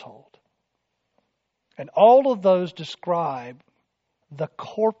 household. And all of those describe the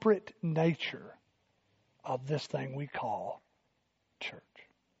corporate nature of this thing we call church.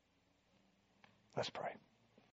 Let's pray.